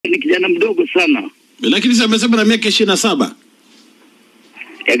Ni kijana mdogo sana. Lakini sasa amesema na miaka 27.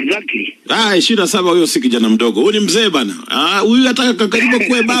 Exactly. 27 huyo si kijana mdogo. Huyu ni mzee bana. Huyu ataka karibu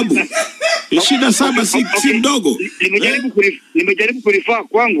kuwe babu. 27 si mdogo. Nimejaribu kurifaa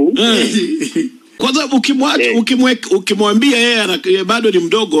kwangu. Kwanza ukimwambia yeye bado ni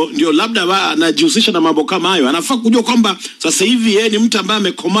mdogo, ndio labda anajihusisha na mambo kama hayo. Anafaa kujua kwamba sasa hivi yeye ni mtu ambaye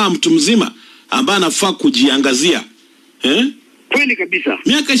amekomaa, mtu mzima ambaye anafaa kujiangazia. Kweli kabisa.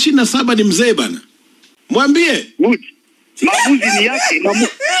 Miaka 27 ni mzee bana. Mwambie. Good. Maamuzi ni yake.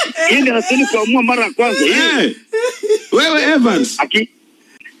 Yeye ndiye anastahili kuamua mara ya kwanza. Wewe Evans.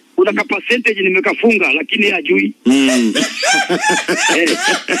 Kuna ka percentage nimekafunga lakini hajui.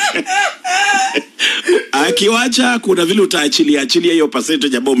 Akiwacha kuna vile utaachilia hiyo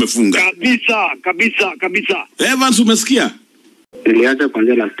percentage ambayo umefunga. Kabisa. Evans, umesikia? Niliacha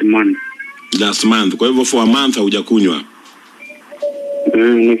kuanzia last month. Kwa hivyo for a month hujakunywa.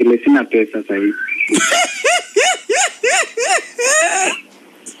 Ni vile sina pesa sasa hivi.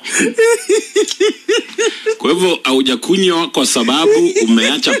 Kwa hivyo haujakunywa kwa sababu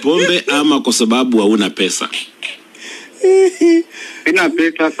umeacha pombe ama kwa sababu hauna pesa? Sina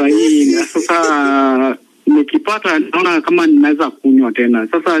pesa sasa hivi. Sasa nikipata naona kama ninaweza kunywa tena.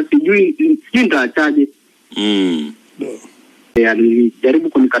 Sasa sijui nitaachaje. Alijaribu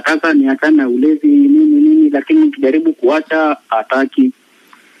kunikataza niachane na ulevi nini lakini nikijaribu kuacha hataki.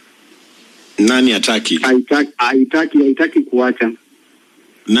 Nani hataki? Haitaki kuacha.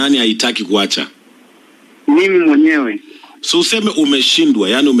 Nani haitaki kuacha? Mimi mwenyewe. So useme umeshindwa,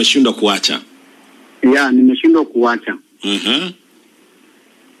 yani umeshindwa kuacha. Nimeshindwa kuacha.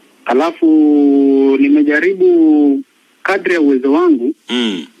 Alafu nimejaribu kadri ya uwezo wangu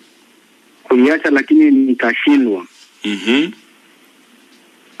kuiacha lakini nikashindwa.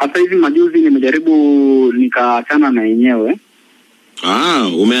 Hata hivi majuzi nimejaribu nikaachana na yenyewe.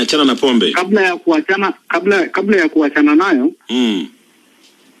 Umeachana na pombe? Kabla ya kuachana nayo,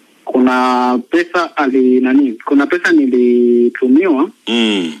 kuna pesa nilitumiwa.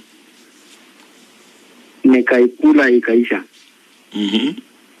 Nikaikula ikaisha.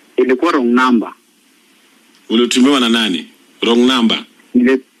 Ilikuwa wrong number. Ulitumiwa na nani? Wrong number?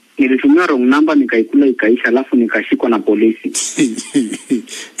 Nilitumia wrong number nikaikula ikaisha, alafu nikashikwa na polisi.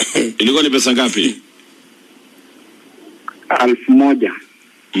 Ilikuwa ni pesa ngapi? 1,000.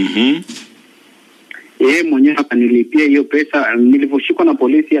 Yeye mwenyewe akanilipia hiyo pesa. Niliposhikwa na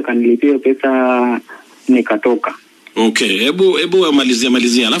polisi akanilipia hiyo pesa nikatoka. Okay, hebu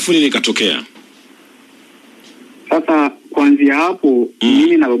malizia. Alafu nini katokea? Sasa kuanzia hapo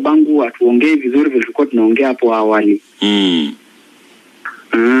mimi na babangu hatuongei vizuri vile tulikuwa tunaongea hapo awali.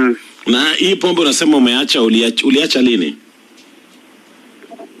 Na hii pombe unasema umeacha, uliacha lini?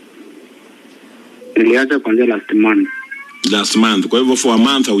 Niliacha kuanzia last month. Kwa hivyo for a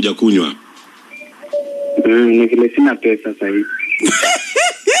month hujakunywa. Ni vile sina pesa sasa hivi.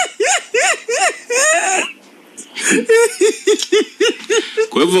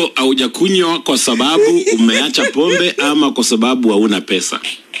 Kwa hivyo haujakunywa kwa sababu umeacha pombe ama kwa sababu hauna pesa?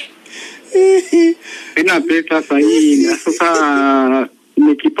 Sina pesa sasa hivi. Sasa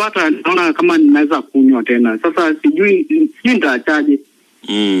nikipata naona kama ninaweza kunywa tena. Sasa sijui nitaachaje.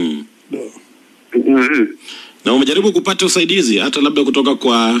 Na umejaribu kupata usaidizi hata labda kutoka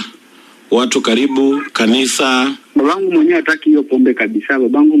kwa watu karibu, kanisa? Babangu mwenyewe hataki hiyo pombe kabisa.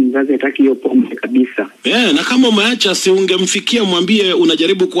 Babangu mzazi hataki hiyo pombe kabisa. Na kama umeacha, si ungemfikia mwambie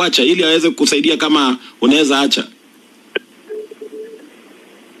unajaribu kuacha ili aweze kusaidia kama unaweza acha?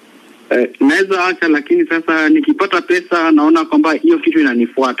 Naweza acha lakini sasa nikipata pesa naona kwamba hiyo kitu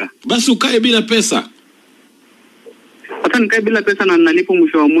inanifuata. Basi ukae bila pesa. Hata nikae bila pesa na nalipo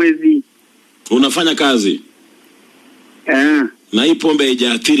mwisho wa mwezi. Unafanya kazi? Na hii pombe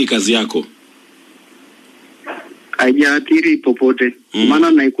haijaathiri kazi yako? Haijaathiri popote.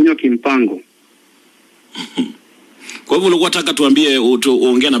 Maana naikunywa kimpango. Kwa hivyo ulikuwa unataka tuambie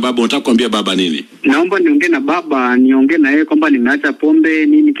uongee na baba, unataka kuambia baba nini? Naomba niongee na baba, niongee na yeye kwamba nimeacha pombe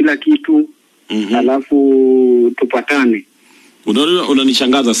nini kila kitu. Alafu tupatane.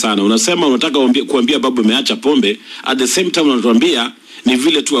 Unanishangaza sana. Unasema unataka kuambia baba umeacha pombe, at the same time unatuambia ni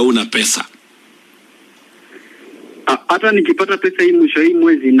vile tu hauna pesa. Hata nikipata pesa hii mwisho hii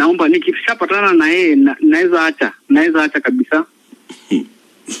mwezi, naomba nikishapatana na yeye naweza acha kabisa.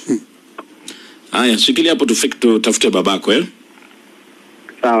 Haya, shikilia hapo tutafute babako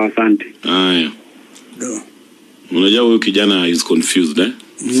Sawa, asante. Haya. Unajua huyu kijana is confused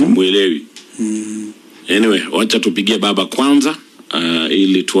Simuelewi. Anyway, wacha tupigie baba kwanza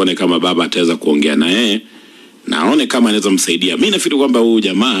ili tuone kama baba ataweza kuongea na yeye. Naone kama anaweza msaidia. Mimi nafikiri kwamba huyu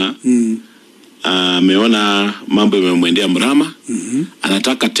jamaa ameona mambo yamemwendea mrama.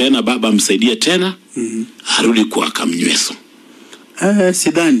 Anataka tena baba amsaidie tena. Arudi kwa Kamnyweso.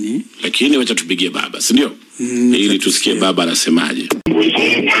 Sidhani, lakini wacha tupigie baba, si ndio? Ili tusikie baba anasemaje.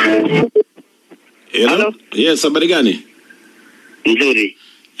 Hello? Yes, habari gani? Nzuri.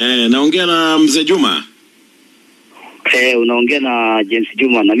 Naongea na mzee Juma. Unaongea na James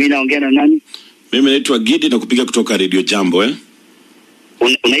Juma. Na mimi naongea na nani? Mimi naitwa Gidi na kupiga kutoka Radio Jambo.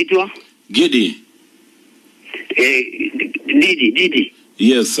 Unaitwa? Gidi. Didi.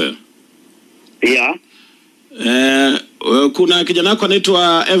 Yes sir. Yeah. Kuna kijana wako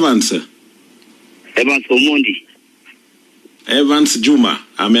anaitwa Evans. Evans Omondi. Evans Juma.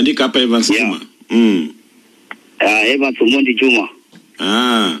 Ameandika hapa Evans Juma. Evans Omondi Juma.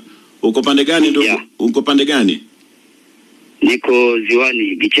 Uko pande gani ndugu? Yeah. Uko pande gani? Niko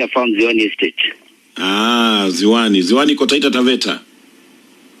Ziwani, Gicha Farm, Ziwani Estate. Ziwani. Ziwani iko Taita Taveta.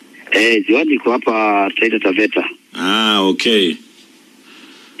 Ziwani iko hapa Taita Taveta. Okay.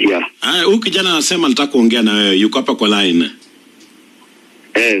 Yeah. Huyu kijana anasema nataka kuongea na wewe. Yuko hapa kwa line.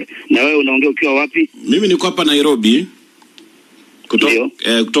 Na wewe unaongea ukiwa wapi? Mimi niko hapa Nairobi.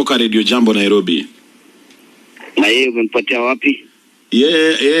 Kutoka Radio Jambo Nairobi. Na yeye umempatia wapi?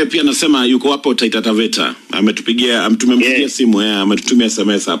 Yeye pia anasema yuko hapo Taita Taveta. Tumempigia simu, ametutumia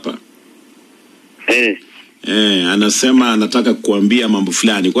SMS hapa. Anasema anataka kukuambia mambo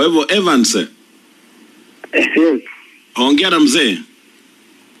fulani. Kwa hivyo Evans, ongea na mzee.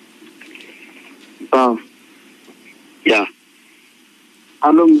 Sawa. Yeah.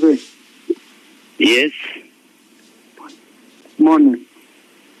 Hello mzee. Yes. Morning.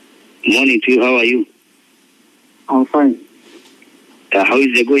 Morning to you. How are you? I'm fine. How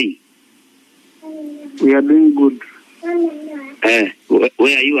is it going? We are doing good.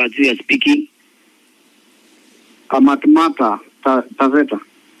 Where are you as we are speaking? I'm at Mata, Taveta.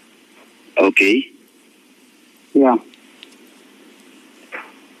 Okay. Yeah.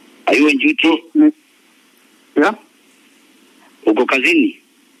 Are you on duty? Yeah. Uko kazini?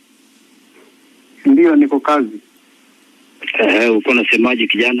 Ndio, niko kazi. Uko nasemaje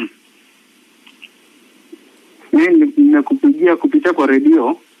kijana? Mimi nimekupigia kupitia kwa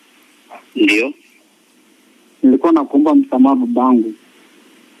radio. Ndio. Nilikuwa nakuomba msamaha babangu.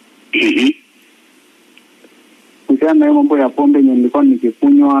 Kuhusiana na mambo ya pombe yenye nilikuwa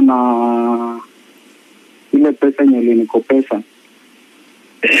nikikunywa na ile pesa yenye nilikopesa.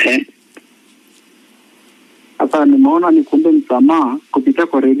 Sasa nimeona nikuombe msamaha kupitia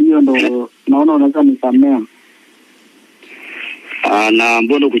kwa radio, ndo naona unaweza nisamea. Na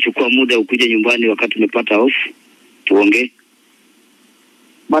mbona kuchukua muda ukuje nyumbani wakati umepata off? Tuongee.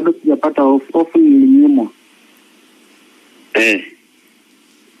 Bado sijapata off nilinyimwa.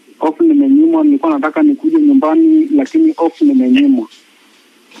 Off nimenyimwa, nilikuwa nataka nikuje nyumbani lakini off nimenyimwa.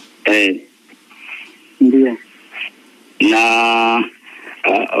 Ndio. Na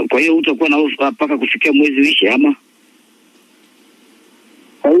kwa hiyo utakuwa na off mpaka kufikia mwezi uishe ama?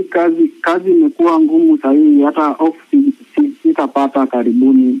 Hii kazi imekuwa ngumu sasa, hata off sitapata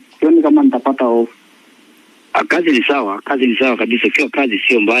karibuni. Sioni kama nitapata off. Kazi ni sawa kabisa. Kwa kazi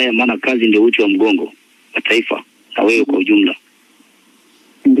sio mbaya, maana kazi ndio uti wa mgongo wa taifa na wewe kwa ujumla.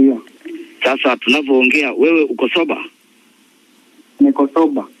 Ndio. Sasa tunavyoongea wewe uko soba? Niko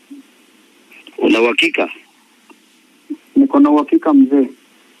soba. Una uhakika? Niko na uhakika mzee.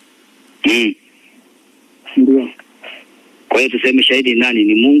 Ndio. Kwa hiyo tuseme shahidi nani?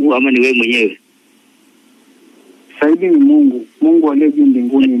 Ni Mungu ama ni wewe mwenyewe? Shahidi ni Mungu. Mungu aliye juu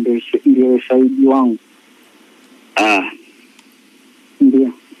mbinguni ndiye shahidi wangu.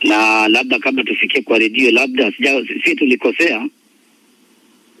 Ndio. Na labda kabla tufikie kwa radio, labda sisi tulikosea.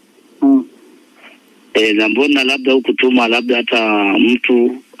 Na mbona labda hukutuma labda hata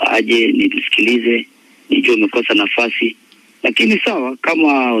mtu aje nisikilize, nijue umekosa nafasi. Lakini sawa,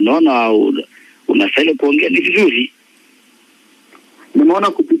 kama unaona unastahili kuongea ni vizuri.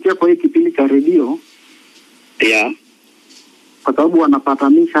 Nimeona kupitia kwa hii kipindi cha radio. Kwa sababu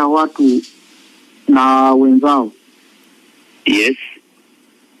wanapatanisha watu na wenzao. Yes.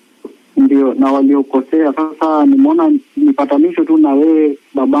 Ndio, na waliokosea. Sasa nimeona nipatanisho tu na wewe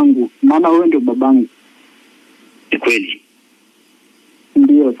babangu, maana wewe ndio babangu. Ni kweli.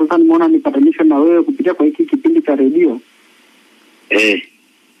 Ndio, sasa nimeona nipatanisho na wewe kupitia kwa hiki kipindi cha radio.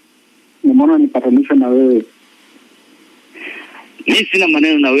 Nimeona nipatanisho na wewe. Mimi sina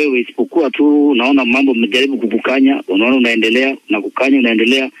maneno na wewe isipokuwa tu naona mambo mmejaribu kukukanya, unaona unaendelea na kukanya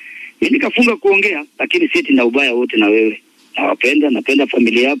unaendelea. Mimi nikafunga kuongea, lakini sisi na ubaya wote na wewe. Napenda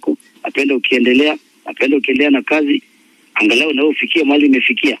familia yako, napenda ukiendelea na kazi, angalau na ufikie mahali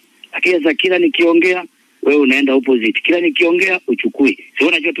umefikia. Lakini sasa kila nikiongea wewe unaenda opposite. Kila nikiongea uchukui. Sio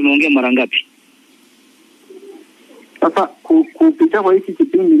unajua tumeongea mara ngapi? Sasa kupitia kwa hiki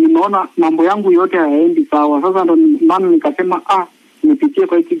kipindi nimeona mambo yangu yote hayaendi sawa. Sasa ndo maana nikasema nipitie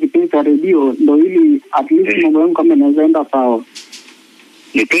kwa hiki kipindi cha redio ndo ili at least mambo yangu kama yanaweza enda sawa.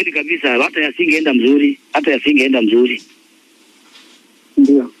 Ni kweli kabisa, hata yasingeenda mzuri.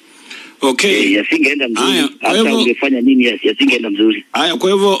 Ndio. Okay. Yasingeenda mzuri. Hata ungefanya nini yasingeenda mzuri. Haya,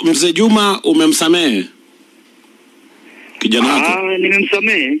 kwa hivyo Mzee Juma umemsamehe kijana wako?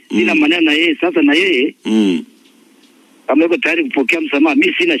 Nimemsamehe. Sina maneno na yeye. Sasa na yeye kama yuko tayari kupokea msamaha,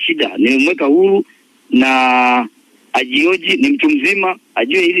 mimi sina shida. Nimemweka huru na ajioji, ni mtu mzima,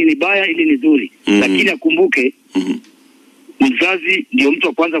 ajue hili ni baya, hili ni zuri. Lakini akumbuke mzazi ndio mtu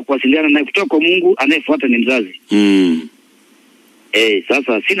wa kwanza kuwasiliana naye kutoka kwa Mungu, anayefuata ni mzazi.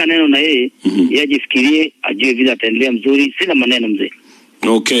 Sasa sina neno na yeye, yeye ajifikirie, ajue vile ataendelea mzuri, sina maneno mzee.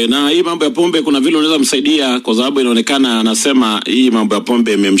 Okay, na hii mambo ya pombe kuna vile unaweza msaidia kwa sababu inaonekana anasema hii mambo ya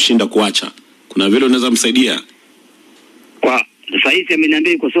pombe imemshinda kuacha. Kuna vile unaweza msaidia? Kwa sasa hivi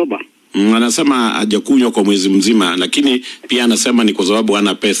ameniambia yuko soba. Anasema hajakunywa kwa mwezi mzima, lakini pia anasema ni kwa sababu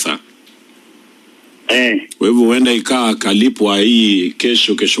hana pesa. Kwa hivyo huenda ikawa kalipwa hii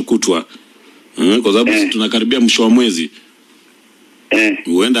kesho kutwa. Kwa sababu tunakaribia mwisho wa mwezi.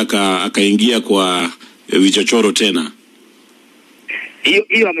 Huenda akaingia kwa vichochoro tena.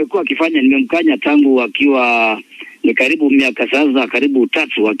 Hiyo amekuwa akifanya, nimemkanya tangu akiwa ni karibu miaka sasa karibu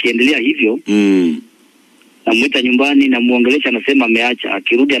 3 akiendelea hivyo. Namuita nyumbani na muongelesha, anasema ameacha,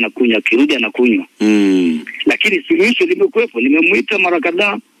 akirudi anakunywa. Lakini suluhisho limekuwepo, nimemuita mara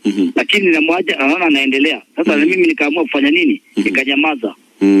kadhaa lakini namwacha, anaona anaendelea. Sasa na mimi nikaamua kufanya nini? Nikanyamaza.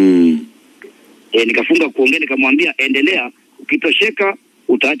 Nikafunga kuongea, nikamwambia endelea, ukitosheka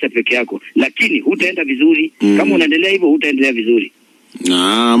utaacha peke yako, lakini hutaenda vizuri. Kama unaendelea hivyo hutaendelea vizuri.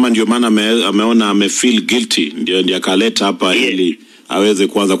 Ama ndio maana ameona amefeel guilty, ndio akaleta hapa ili aweze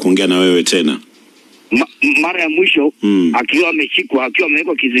kuanza kuongea na wewe tena. Mara ya mwisho akiwa ameshikwa, akiwa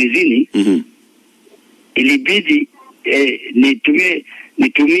amewekwa kizuizini, ilibidi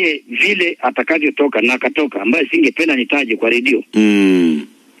nitumie vile atakavyotoka, na akatoka, ambaye singependa nitaje kwa redio.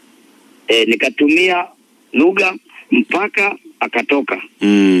 Nikatumia lugha mpaka akatoka.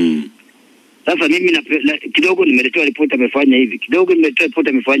 Sasa mimi kidogo nimeletewa ripoti amefanya hivi, kidogo nimeletewa ripoti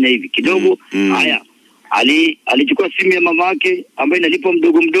amefanya hivi, kidogo haya alichukua simu ya mama yake ambaye inalipa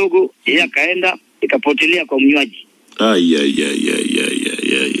mdogo, yeye akaenda ikapotelea kwa mnywaji.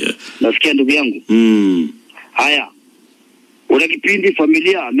 Nasikia ndugu yangu. Haya, una kipindi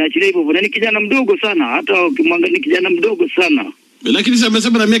familia ameachilia hivyo, na ni kijana mdogo sana, hata ukimwangalia ni kijana mdogo sana. Lakini sasa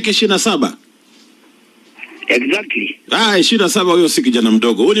amesema na miaka 27. Exactly. 27 huyo si kijana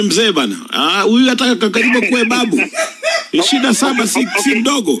mdogo. Huyu ni mzee bana. Huyu ataka karibu kuwe babu. 27 si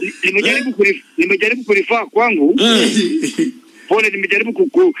mdogo. Nimejaribu kulifaa kwangu. Pole,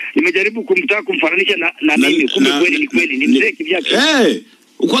 nimejaribu kumtaka kumfananisha na mimi. Kumbe kweli ni mzee kivyake.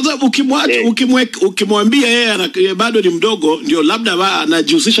 Kwanza ukimwambia yeye bado ni mdogo, ndio labda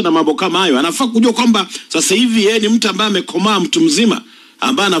anajihusisha na mambo kama hayo. Anafaa kujua kwamba sasa hivi yeye ni mtu ambaye amekomaa, mtu mzima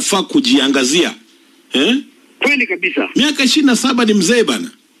ambaye anafaa kujiangazia. Kweli kabisa. Miaka 27 ni mzee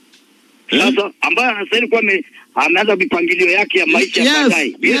bana. Sasa ambaye anastahili kuwa ameanza mipangilio yake ya maisha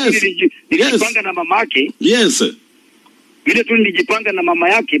baadaye. Nilijipanga na mama yake. Vile tu nilijipanga na mama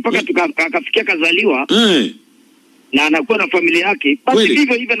yake mpaka akafikia kazaliwa. Na anakuwa na familia yake. Basi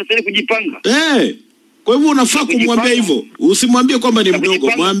hivyo anastahili kujipanga. Kwa hivyo unafaa kumwambia hivyo. Usimwambie kwamba ni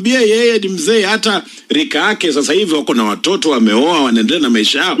mdogo. Mwambie yeye ni mzee, hata rika yake sasa hivi wako na watoto, wameoa, wanaendelea na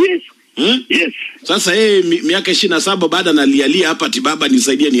maisha yao. Yes. Sasa yeye miaka 27 baada analialia hapa ati baba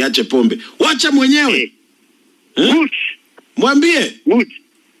nisaidie niache pombe. Wacha mwenyewe. Mwambie.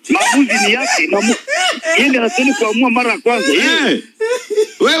 Maamuzi ni yake. Yeye anastahili kuamua mara ya kwanza.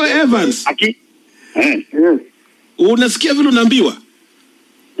 Wewe Evans. Unasikia vile unaambiwa?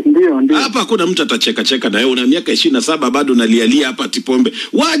 Ndio. Hapa hakuna mtu atacheka na wewe. Una miaka 27 bado unalialia hapa ati pombe.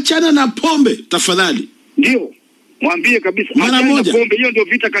 Waachana na pombe tafadhali. Ndio. Mwambie kabisa mara moja. Pombe hiyo ndio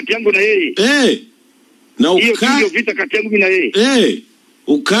vita kati yangu na yeye. Na hiyo ndio vita kati yangu na yeye.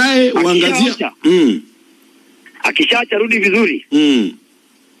 Ukae uangazia. Akishaacha rudi vizuri.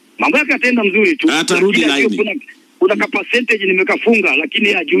 Mambo yake ataenda mzuri tu. Atarudi line. Kuna ka percentage nimekafunga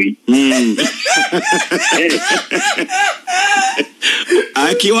lakini hajui.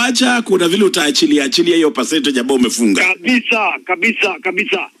 Akiwacha kuna vile utaachilia hiyo percentage ambayo umefunga.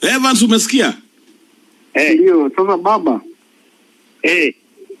 Kabisa. Evans, umesikia? Ndio, sasa baba.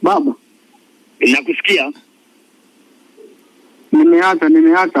 Baba. Nakusikia.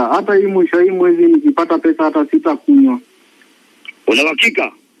 Nimeacha. Hata hii mwezi nikipata pesa hata sitakunywa. Una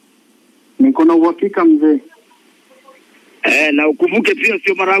uhakika? Niko na uhakika mzee. Na ukumbuke pia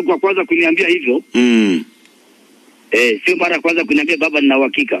sio mara yangu ya kwanza kuniambia hivyo. Sio mara kwanza kuniambia baba nina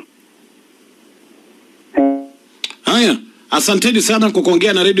uhakika. Haya, asanteni sana kwa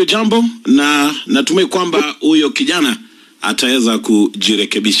kuongea na Radio Jambo, na natumai kwamba huyo kijana ataweza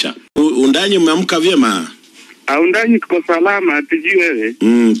kujirekebisha. Undani umeamka vyema? Undani tuko salama, tujui wewe.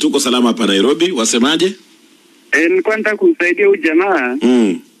 Tuko salama hapa Nairobi, wasemaje? Nilikuwa nataka kumsaidia huyu jamaa.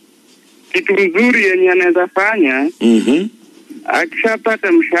 Kitu mzuri yenye anaweza fanya.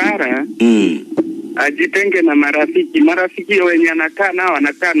 Akishapata mshahara, ajitenge na marafiki wenye anakaa nao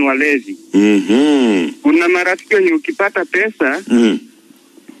anakaa ni walezi. Kuna marafiki wenye ukipata pesa,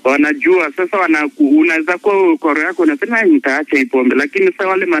 wanajua sasa unaweza kuwa koro yako unasema nitaacha hii pombe, lakini sasa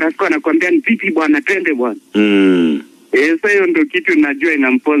wale marafiki wanakuambia ni vipi bwana, twende bwana. Sasa hiyo ndio kitu najua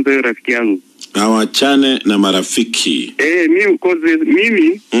inamponza hiyo rafiki yangu. Awachane na marafiki.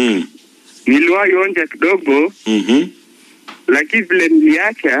 Mimi niliwahi onja kidogo. Lakini vile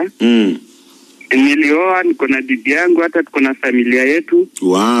niliacha, nilioa, niko na bibi yangu, hata tuko na familia yetu.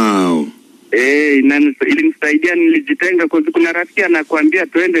 Wow. Ilinisaidia, nilijitenga kwa sababu kuna rafiki anakuambia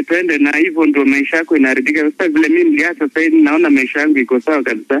twende na hivyo ndio maisha yako inaharibika. Sasa vile mimi niliacha, sasa hivi naona maisha yangu iko sawa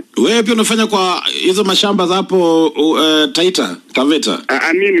kabisa. Wewe pia unafanya kwa hizo mashamba za hapo Taita, Taveta?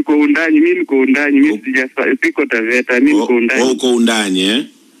 Mimi niko undani, mimi siko Taveta, mimi niko undani. Uko undani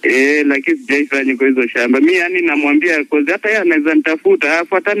lakini sijaifanya kwa hizo shamba. Mimi yani namwambia kwa hata yeye anaweza nitafuta,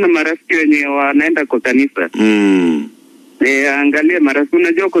 afuatana na marafiki wenye wanaenda kwa kanisa. Angalia marafiki,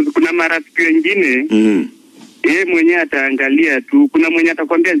 unajua kuna marafiki wengine yeye mwenyewe ataangalia tu. Kuna mwenye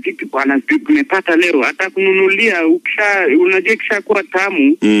atakwambia vipi bwana, tumepata leo, atakununulia. Unajua kishakuwa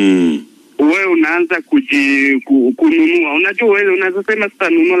tamu, wewe unaanza kununua. Unajua wewe unaweza sema sasa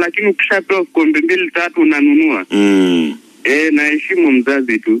nunua, lakini ukishapewa kombe 2-3 unanunua. Naheshimu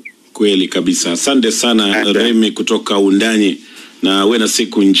mzazi tu. Kweli kabisa. Asante sana Remi kutoka Undani, na wewe na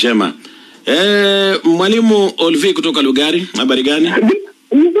siku njema. Mwalimu Olivier kutoka Lugari, habari gani?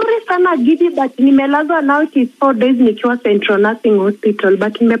 Nzuri sana Gidi, but nimelazwa now it is 4 days nikiwa Central Nursing Hospital,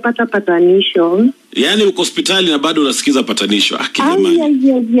 but nimepata patanisho. Yaani uko hospitali na bado unasikiza patanisho?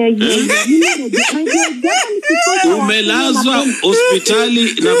 Umelazwa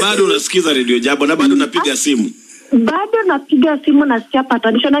hospitali na bado unasikiza Radio Jambo na bado unapiga simu? Bado napiga simu nasikia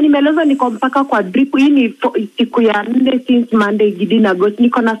patanisho, na nimeleza niko mpaka kwa drip. Hii ni siku ya 4 since Monday Gidi na Ghost.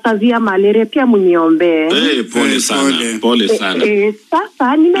 Niko na savia malaria, pia mniombe. Pole sana. Pole sana.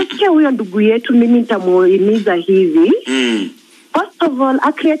 Sasa nimesikia huyo ndugu yetu, mimi nitamuhimiza hivi. First of all,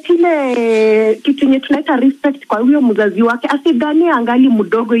 akreatile kitu nye tunaita respect kwa huyo mzazi wake. Asidhani angali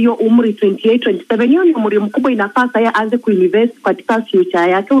mdogo, hiyo umri 28, 27. Hiyo ni umri mkubwa, inafaa sasa aanze kuinvest katika future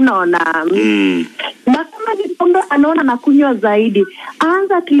yake, unaona. Na kama ni pombe anaona na kunywa zaidi,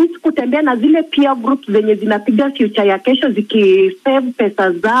 aanza at least kutembea na zile peer groups zenye zinapiga future ya kesho, zikisave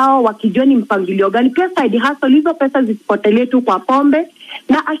pesa zao, wakijua ni mpangilio gani. Pia side hustle, hizo pesa zisipotelee tu kwa pombe,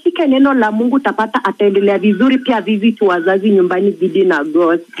 na ashike neno la Mungu, tapata ataendelea vizuri. Pia visit wazazi nyumbani Gidi na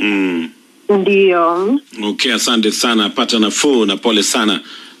Ghost. Ndio. Okay, asante sana, pata nafuu na pole sana.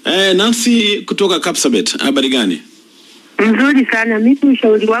 Nancy kutoka Kapsabet, habari gani? Mzuri sana. Mimi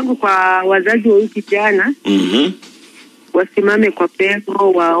ushauri wangu kwa wazazi wa wiki jana, wasimame kwa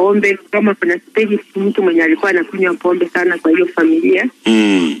pengo, waombe. Kama kuna stage mtu mwenye alikuwa anakunywa pombe sana kwa hiyo familia,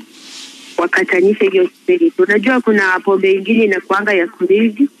 wakatanisha hiyo spirit. Unajua kuna pombe ingine inakuanga ya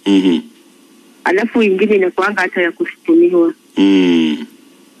kurithi, alafu ingine inakuanga hata ya kushtumiwa.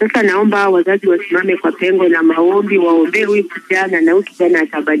 Sasa naomba wazazi wasimame kwa pengo na maombi, waombe huyu kijana na huyu kijana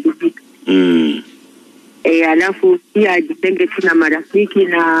atabadilika. Alafu pia ajitenge tu na marafiki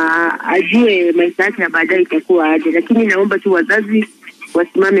na ajue maisha yake ya baadaye itakuwa aje. Lakini naomba tu wazazi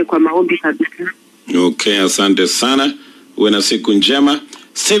wasimame kwa maombi kabisa. Okay, asante sana. Uwe na siku njema.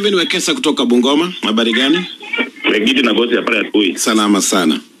 Steven Wekesa kutoka Bungoma, habari gani? Gidi na Ghost hapa asubuhi. Salama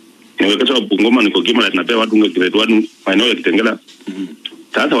sana. Wekesa wa Bungoma, niko Kima, tunapea watu grade 1 maeneo ya Kitengela.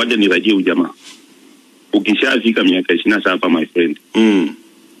 Sasa waje nirajie ujamaa. Ukishafika miaka 27 my friend.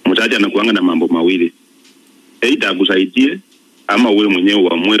 Mtaji anakuanga na mambo mawili. Aidha akusaidie ama wewe mwenyewe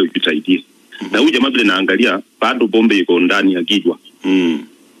uamue ujisaidie. Na huyu jamaa vile naangalia bado pombe iko ndani ya kichwa.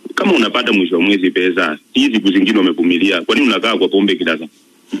 Kama unapata mwisho wa mwezi pesa, hizi kuzingine umevumilia, kwa nini unakaa kwa pombe kidaza?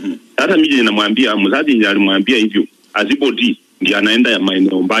 Sasa mimi ninamwambia mzazi, alimwambia hivyo, azipoti ndiye anaenda ya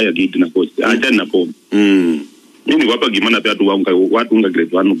maeneo mbaya Gidi na Ghost. Acha na pombe. Mimi hapa Gimana pia tu watu unga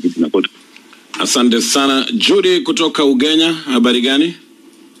grade 1 Gidi na Ghost. Asante sana. Judy kutoka Ugenya, habari gani?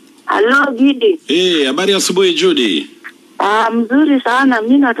 Hello Gidi. Habari asubuhi Judy. Mzuri sana.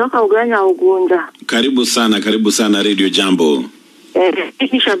 Mimi natoka Ugenya Ugunja. Karibu sana Radio Jambo.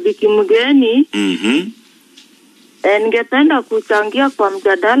 Ni shabiki mgeni. Ningependa kuchangia kwa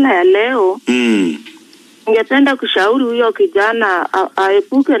mjadala ya leo. ningependa kushauri huyo kijana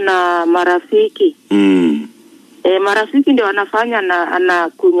aepuke na marafiki. Marafiki ndio wanafanya na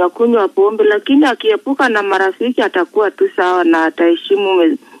anakunywa pombe, lakini akiepuka na marafiki atakuwa tu sawa na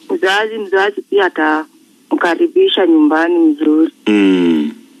ataheshimu mzazi pia atamkaribisha nyumbani mzuri.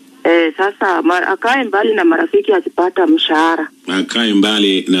 Sasa akae mbali na marafiki asipata mshahara. Akae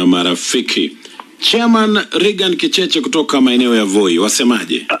mbali na marafiki. Chairman Regan Kicheche kutoka maeneo ya Voi,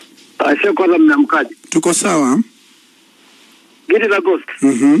 wasemaje? Asante kwanza, mnamkaje? Tuko sawa. Gidi la Ghost.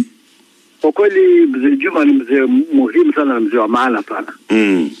 Kwa kweli mzee Juma ni mzee muhimu sana na mzee wa maana sana.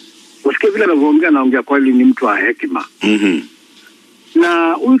 Usikie vile anavyoongea, naongea kweli ni mtu wa hekima.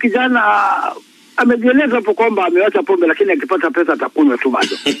 Na huyu kijana amejieleza hapo kwamba ameacha pombe, lakini akipata pesa atakunywa tu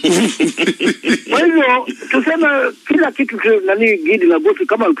bado. Kwa hivyo tuseme kila kitu Gidi la Ghost,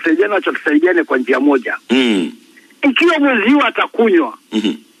 kama kusaidiana acha tusaidiane kwa njia moja. Ikiwa mwezi huu atakunywa,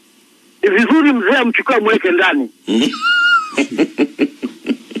 ni vizuri mzee amchukue mweke ndani.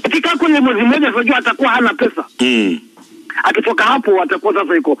 Akika kwenye mwezi mmoja unajua atakuwa hana pesa. Akitoka hapo atakuwa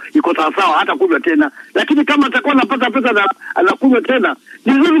sasa iko sawa, hata kunywa tena. Lakini kama atakuwa anapata pesa na anakunywa tena,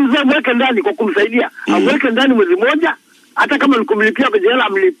 ni vizuri mzee mweke ndani kwa kumsaidia. Amweke ndani mwezi mmoja, hata kama nikumlipia kwa jela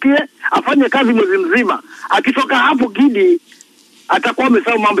amlipie, afanye kazi mwezi mzima. Akitoka hapo Gidi atakuwa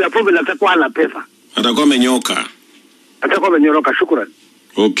amesahau mambo ya pombe na atakuwa hana pesa. Atakuwa amenyoka. Shukrani.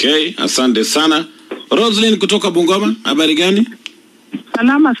 Okay, asante sana. Roslyn kutoka Bungoma, habari gani?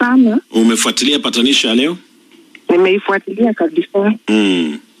 Salama sana. Umefuatilia patanisho leo? Nimeifuatilia kabisa.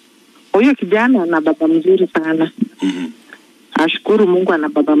 Huyo kijana ana baba mzuri sana. Ashukuru Mungu ana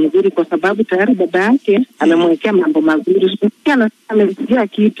baba mzuri kwa sababu tayari baba yake amemwekea mambo mazuri. Sina amempigia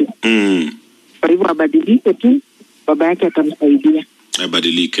kitu. Kwa hivyo abadilike tu, baba yake atamsaidia.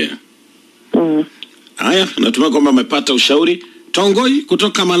 Abadilike. Haya, natumai kwamba umepata ushauri. Tongoi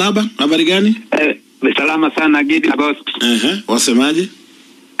kutoka Malaba, habari gani? Salama sana Gidi Agost. Wasemaje?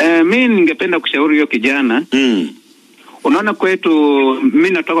 Mimi ningependa kushauri hiyo kijana. Unaona kwetu mimi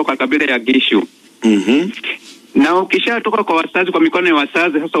natoka kwa kabila ya Gishu. Na ukishatoka kwa wazazi, kwa mikono ya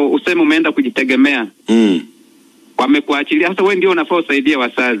wazazi, sasa useme umeenda kujitegemea. Wamekuachilia, sasa wewe ndio unafaa usaidie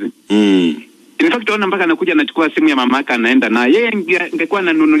wazazi. In fact tunaona mpaka anakuja anachukua simu ya mamake anaenda na yeye ingekuwa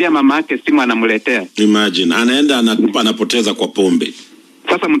ananunulia mamake simu anamletea. Imagine anaenda anapoteza kwa pombe.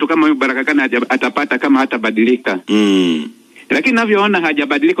 Sasa mtu kama huyu Baraka kana atapata kama hatabadilika. Lakini ninavyoona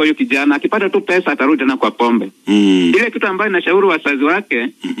hajabadilika huyo kijana, akipata tu pesa atarudi tena kwa pombe. Ile kitu ambayo nashauri wazazi wake,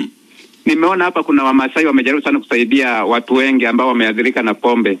 nimeona hapa kuna Wamasai wamejaribu sana kusaidia watu wengi ambao wameathirika na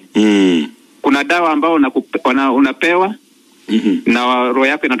pombe. Kuna dawa ambao unapewa na roho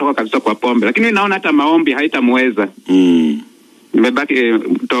yako inatoka kabisa kwa pombe, lakini naona hata maombi haitamweza. Nimebaki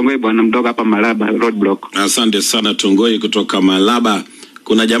Tongoi bwana mdogo hapa Malaba roadblock. Asante sana Tongoi kutoka Malaba.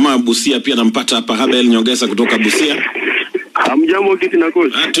 Kuna jamaa Busia pia nampata hapa, Habel Nyongesa kutoka Busia. Hamjambo Gidi na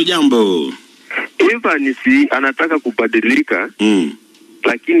Ghost. Hatujambo. Evans anataka kubadilika.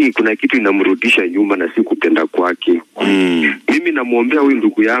 Lakini kuna kitu inamrudisha nyuma na si kupenda kwake. Mimi namuombea huyu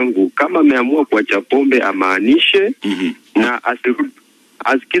ndugu yangu, kama ameamua kuacha pombe amaanishe, na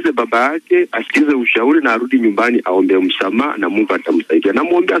asikize baba yake, asikize ushauri na arudi nyumbani aombe msamaha na Mungu atamsaidia.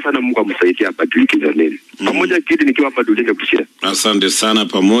 Namuombea sana Mungu amsaidie abadilike jamani. Pamoja Gidi nikiwa hapa Dulenge Busia. Asante sana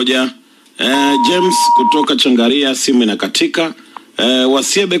pamoja. James kutoka Changaria simu inakatika.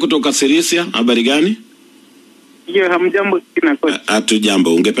 Wasiebe kutoka Sirisia, habari gani? Hamjambo Sina Ghost.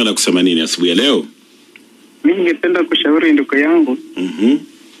 Hatujambo. Ungependa kusema nini asubuhi ya leo? Mimi ningependa kushauri ndugu yangu.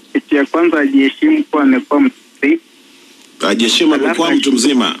 Kitu ya kwanza ajiheshimu kwa amekuwa mzee. Ajiheshimu amekuwa mtu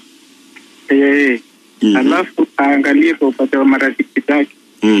mzima. Alafu aangalie kwa upande wa marafiki zake.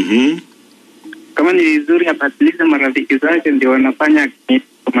 Kama ni vizuri abadilike marafiki zake ndio wanafanya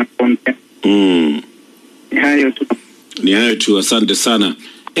kama pombe. Ni hayo tu, asante sana.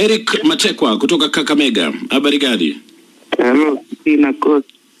 Eric Matekwa kutoka Kakamega, habari gani? Hello, Sina Ghost.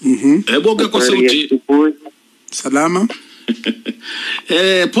 Boga kwa sauti. Salama.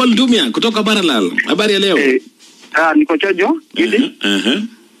 Paul Dumia kutoka Baralal, habari ya leo? Niko chojo Gidi.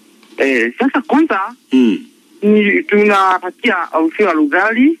 Sasa kwanza ni tunapatia aufia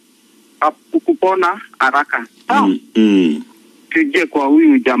lugali kupona haraka. Tuje kwa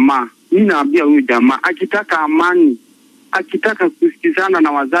huyu jamaa. Mimi naambia huyu jamaa akitaka amani, akitaka kusikizana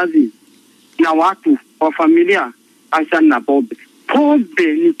na wazazi na watu wa familia, asana na pombe.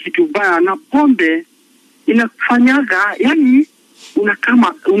 Pombe ni kitu baya, na pombe inakufanyaga yani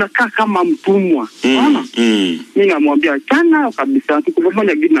unakaa kama mtumwa. Unaona? Mimi namwambia chana kabisa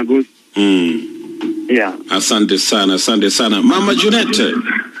tukupambana Gidi na Ghost. Asante sana. Mama Junette.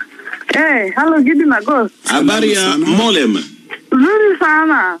 Hello Gidi na Ghost. Habari ya Molem? Nzuri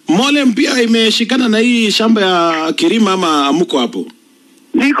sana. Molem pia imeshikana na hii shamba ya Kirima ama amuko hapo?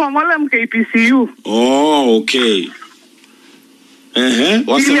 Niko Molem KPCU. Oh, okay.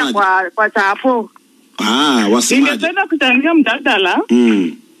 Wasemaje? Kwa chapo. Wasemaje? Ningependa kuchangia mjadala.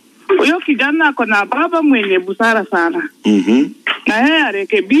 Huyo kijana ako na baba mwenye busara sana. Na yeye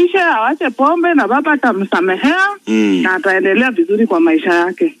arekebishe, awache pombe na baba atamsamehea na ataendelea vizuri kwa maisha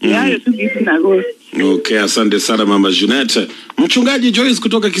yake. Hayo tu kitu na gosi. Okay, asante sana Mama Junette. Mchungaji Joyce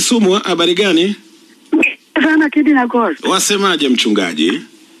kutoka Kisumu, habari gani? Sana Kidi na gosi. Wasemaje mchungaji?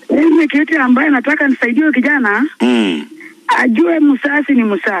 Mimi kitu ambaye nataka nisaidie kijana. Ajue musasi ni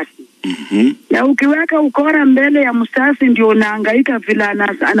musasi. Na ukiweka ukora mbele ya musasi ndio unahangaika vile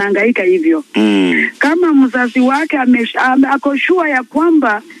anahangaika hivyo. Kama mzazi wake akoshua ya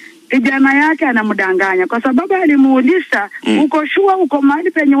kwamba kijana yake anamdanganya kwa sababu alimuuliza uko shua uko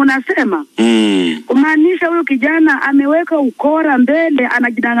mahali penye unasema kumaanisha huyo kijana ameweka ukora mbele,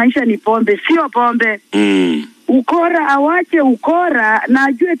 anajidanganyisha ni pombe, sio pombe. Ukora, awache ukora na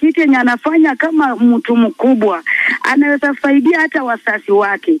ajue kitu yenye anafanya kama mtu mkubwa anaweza saidia hata wasasi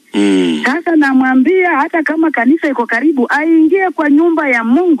wake. Sasa namwambia hata kama kanisa iko karibu aingie kwa nyumba ya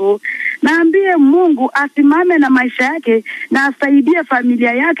Mungu, naambie Mungu asimame na maisha yake na asaidie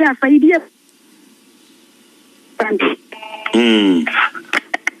familia yake, asaidie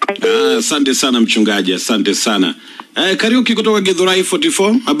asante sana mchungaji, asante sana. Kariuki kutoka Githurai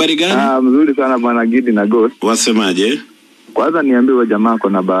 44, habari gani? Mzuri sana bwana Gidi na Ghost. Wasemaje? Kwanza niambie wa jamaa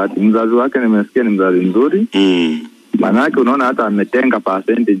kuna bahati. Mzazi wake nimesikia ni mzazi mzuri. Maana yake unaona hata ametenga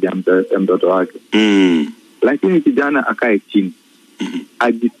percentage ya mtoto wake. Lakini kijana akae chini.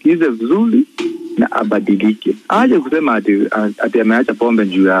 Ajisikize vizuri na abadilike. Aje kusema ati ameacha pombe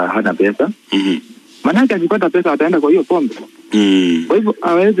juu ya hana pesa. Maana yake akipata pesa ataenda kwa hiyo pombe. Kwa hivyo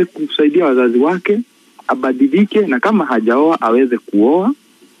aweze kusaidia wazazi wake, abadilike, na kama hajaoa aweze kuoa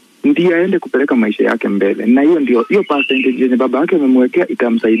ndiye aende kupeleka maisha yake mbele. Na hiyo ndio hiyo percentage yenye baba yake amemwekea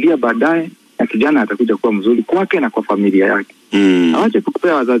itamsaidia baadaye, na kijana atakuja kuwa mzuri kwake na kwa familia yake. Awache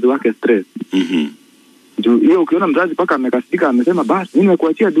kukupea wazazi wake stress. Juu hiyo ukiona mzazi paka amekasika amesema basi mimi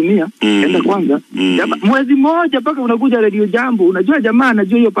nimekuachia dunia, enda kwanza. Mwezi mmoja paka unakuja Radio Jambo, unajua jamaa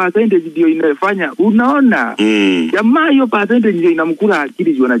anajua hiyo percentage ndio inafanya. Unaona? Jamaa hiyo percentage ndio inamkula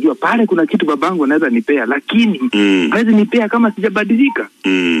akili, juu anajua pale kuna kitu babangu anaweza nipea, lakini hawezi nipea kama sijabadilika.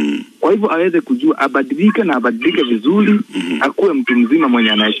 Kwa hivyo aweze kujua abadilike na abadilike vizuri, akuwe mtu mzima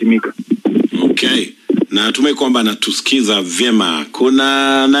mwenye anaheshimika. Okay. Na tumai kwamba anatusikiza vyema.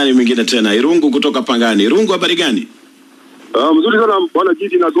 Kuna nani mwingine tena? Irungu kutoka Pangani. Irungu, habari gani? Mzuri sana bwana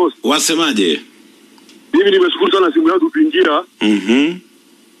Gidi na Ghost. Wasemaje? Mimi nimeshukuru sana simu yangu kuingia.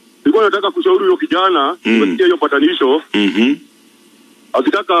 Nilikuwa nataka kushauri huyo kijana, nimesikia hiyo patanisho.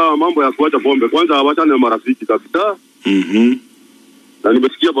 Akitaka mambo ya kuacha pombe, kwanza awachane na marafiki kabisa. Na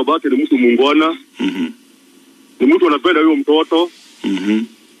nimesikia babake ni mtu muungwana. Ni mtu anapenda huyo mtoto.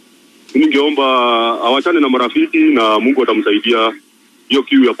 Ningeomba awachane na marafiki na Mungu atamsaidia, hiyo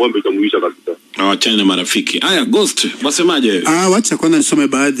kiu ya pombe itamuisha kabisa. Awachane na marafiki. Haya, Ghost, wasemaje? Wacha kwanza nisome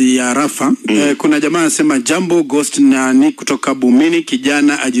baadhi ya rafa. Kuna jamaa anasema jambo Ghost na ni kutoka Bumini,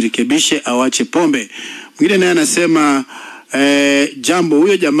 kijana ajirekebishe awache pombe. Mwingine naye anasema jambo,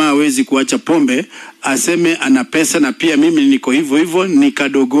 huyo jamaa hawezi kuacha pombe, aseme ana pesa na pia mimi niko hivyo hivyo, ni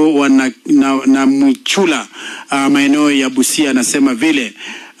kadogo na Mwichula maeneo ya Busia anasema vile.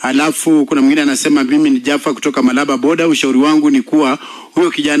 Alafu kuna mwingine anasema mimi ni Jaffa kutoka Malaba Boda, ushauri wangu ni kuwa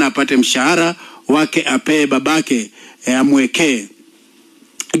huyo kijana apate mshahara wake, apee babake amwekee.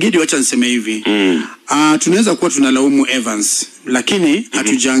 Gidi, wacha niseme hivi. Tunaweza kuwa tunalaumu Evans, lakini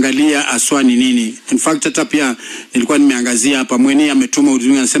hatujaangalia aswani nini. In fact hata pia nilikuwa nimeangazia hapa, mwenye ametuma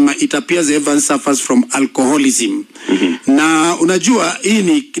ujumbe anasema it appears Evans suffers from alcoholism. Na unajua hii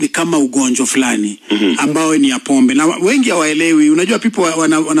ni kama ugonjwa fulani ambao ni ya pombe, na wengi hawaelewi. Unajua people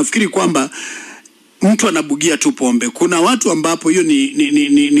wanafikiri kwamba mtu anabugia tu pombe. Kuna watu ambapo hiyo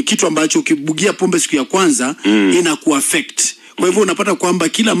ni kitu ambacho ukibugia pombe siku ya kwanza inakuaffect. Kwa hivyo unapata kwamba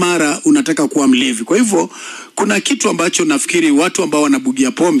kila mara unataka kuwa mlevi. Kwa hivyo kuna kitu ambacho nafikiri watu ambao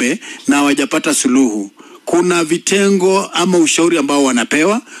wanabugia pombe na hawajapata suluhu, kuna vitengo ama ushauri ambao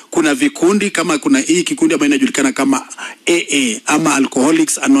wanapewa. Kuna vikundi, kama kuna hii kikundi ambayo inajulikana kama AA ama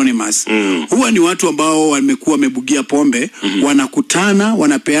Alcoholics Anonymous. Huwa ni watu ambao wamekuwa wamebugia pombe, wanakutana,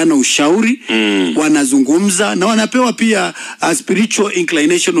 wanapeana ushauri, wanazungumza na wanapewa pia spiritual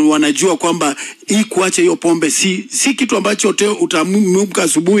inclination. Wanajua kwamba hii kuacha hiyo pombe si kitu ambacho utaamka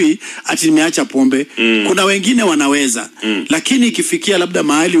asubuhi ati nimeacha pombe. Kuna wengine wanaweza, lakini ikifikia labda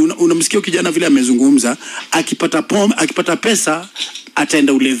mahali unamsikia kijana vile amezungumza, akipata pesa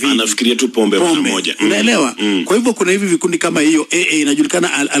ataenda ulevini. Anafikiria tu pombe mara moja. Unaelewa? Kwa hivyo kuna hivi vikundi kama hiyo AA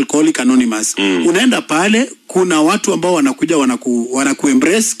inajulikana Alcoholic Anonymous. Unaenda pale, kuna watu ambao wanakuja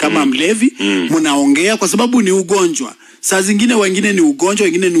wanakuembrace kama mlevi, mnaongea kwa sababu ni ugonjwa. Saa zingine wengine ni ugonjwa,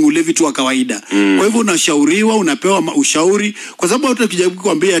 wengine ni ulevi tu wa kawaida. Kwa hivyo unashauriwa, unapewa ushauri kwa sababu watu wakijaribu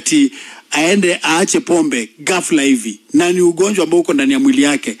kuambia ati aende aache pombe ghafla hivi na ni ugonjwa ambao uko ndani ya mwili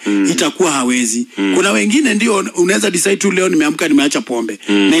yake, itakuwa hawezi. Kuna wengine ndio unaweza decide tu leo nimeamka nimeacha pombe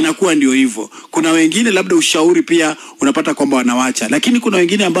na inakuwa ndio hivyo. Kuna wengine labda ushauri pia unapata kwamba wanawacha, lakini kuna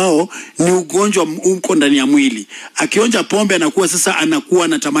wengine ambao ni ugonjwa uko ndani ya mwili. Akionja pombe anakuwa sasa anakuwa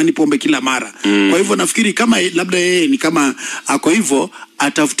anatamani pombe kila mara. Kwa hivyo nafikiri kama labda yeye ni kama ako hivyo,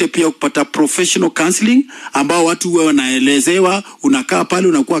 atafute pia kupata professional counseling ambao watu huwa wanaelezewa, unakaa pale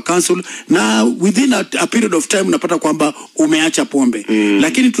unakuwa counsel na within a period of time unapata kwamba umeacha pombe.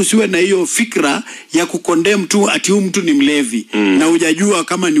 Lakini tusiwe na hiyo fikra ya kukondem tu ati huyu mtu ni mlevi na hujajua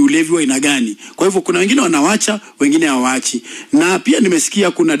kama ni ulevi wa aina gani. Kwa hivyo kuna wengine wanawacha, wengine hawaachi. Na pia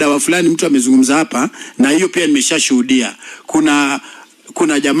nimesikia kuna dawa fulani mtu amezungumza hapa, na hiyo pia nimeshashuhudia.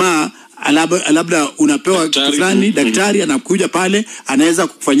 Kuna jamaa labda unapewa kitu fulani, daktari anakuja pale anaweza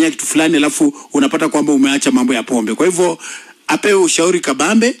kukufanyia kitu fulani, alafu unapata kwamba umeacha mambo ya pombe. Kwa hivyo apewe ushauri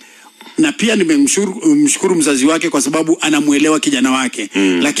kabambe, na pia nimemshukuru mzazi wake kwa sababu anamuelewa kijana wake.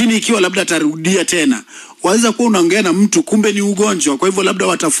 Lakini ikiwa labda atarudia tena, waweza kuwa unaongea na mtu kumbe ni ugonjwa. Kwa hivyo labda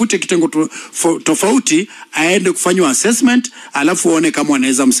watafute kitengo tofauti, aende kufanywa assessment, alafu waone kama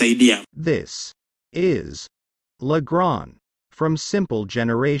wanaweza msaidia. This is Legrand from Simple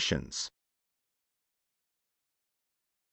Generations.